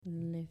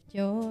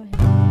your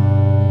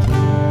head.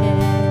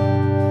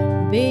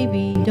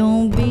 Baby,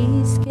 don't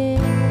be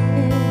scared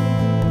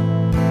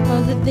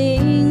of the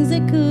things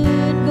that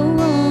could go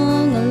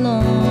wrong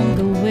along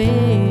the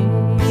way.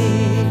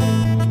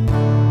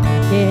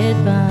 Get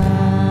by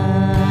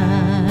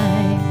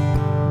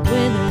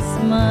with a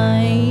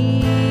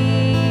smile.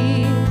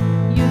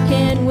 You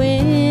can't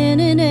win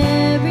in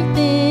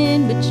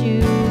everything, but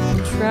you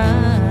can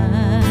try.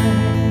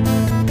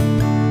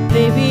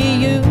 Baby,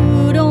 you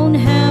don't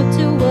have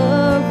to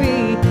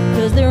worry,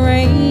 'cause there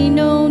ain't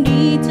no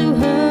need to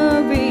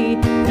hurry.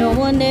 No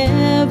one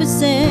ever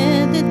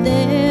said that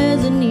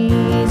there's an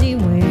easy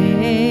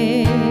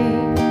way.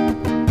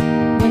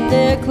 When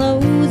they're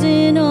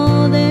closing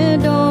all their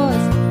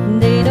doors,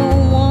 they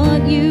don't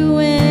want you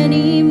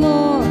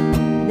anymore.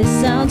 This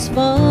sounds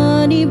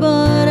funny,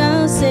 but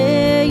I'll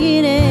say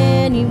it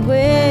anyway.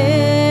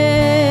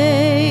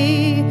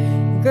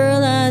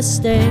 Girl, I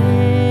stay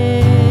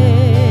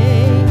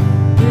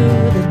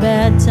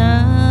bad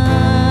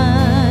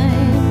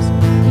times,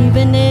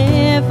 even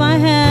if I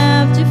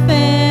have to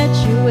fetch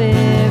you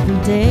every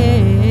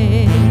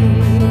day.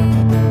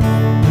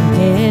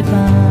 Get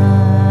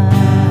by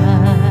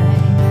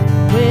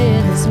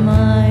with a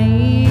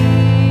smile.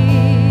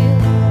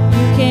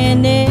 You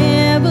can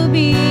never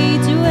be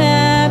too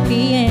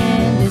happy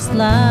in this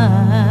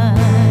life,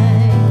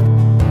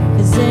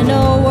 'cause in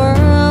a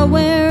world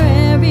where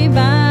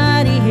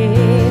everybody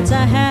hates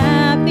a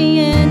happy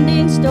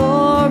ending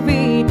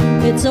story,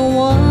 it's a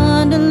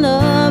wonder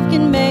love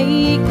can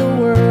make the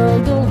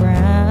world go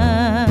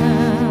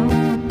round.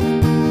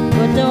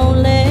 But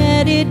don't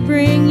let it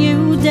bring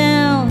you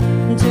down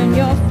and turn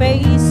your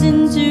face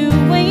into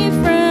a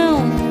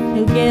frown.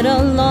 You'll get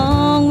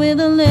along with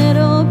a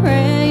little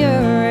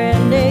prayer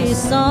and a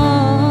song.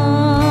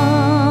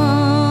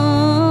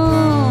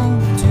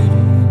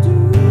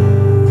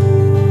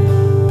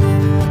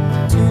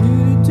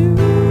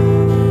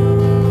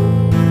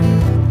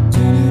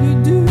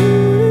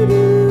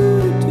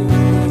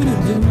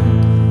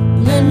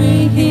 Let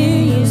me hear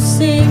you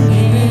singing.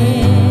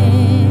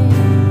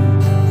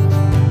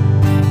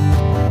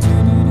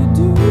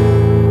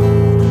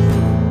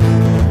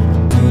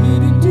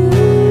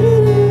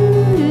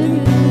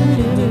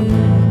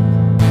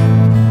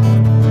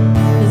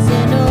 'Cause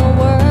in a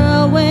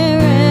world where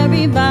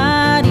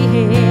everybody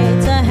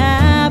hates a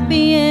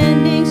happy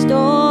ending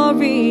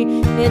story,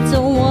 it's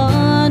a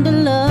wonder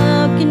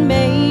love can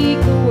make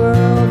the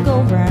world go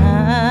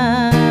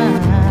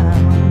round.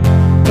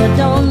 But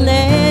don't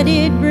let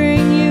it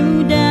bring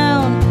you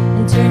down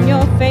and turn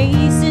your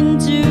face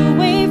into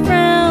a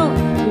frown.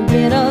 You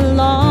get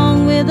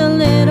along with a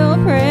little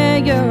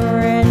prayer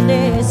and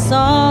a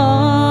song.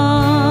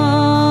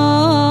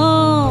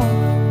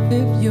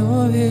 Lift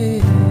your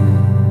head.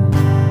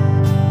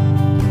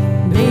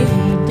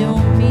 Baby,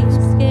 don't be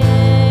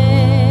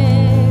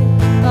scared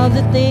of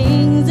the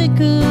things that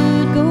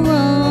could go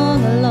wrong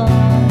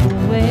along the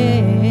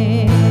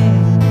way.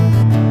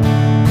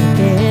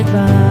 Get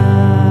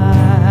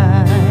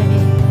by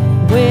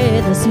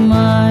with a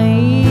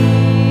smile.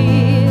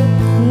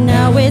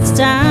 Now it's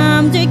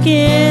time to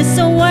kiss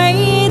away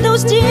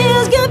those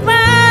tears.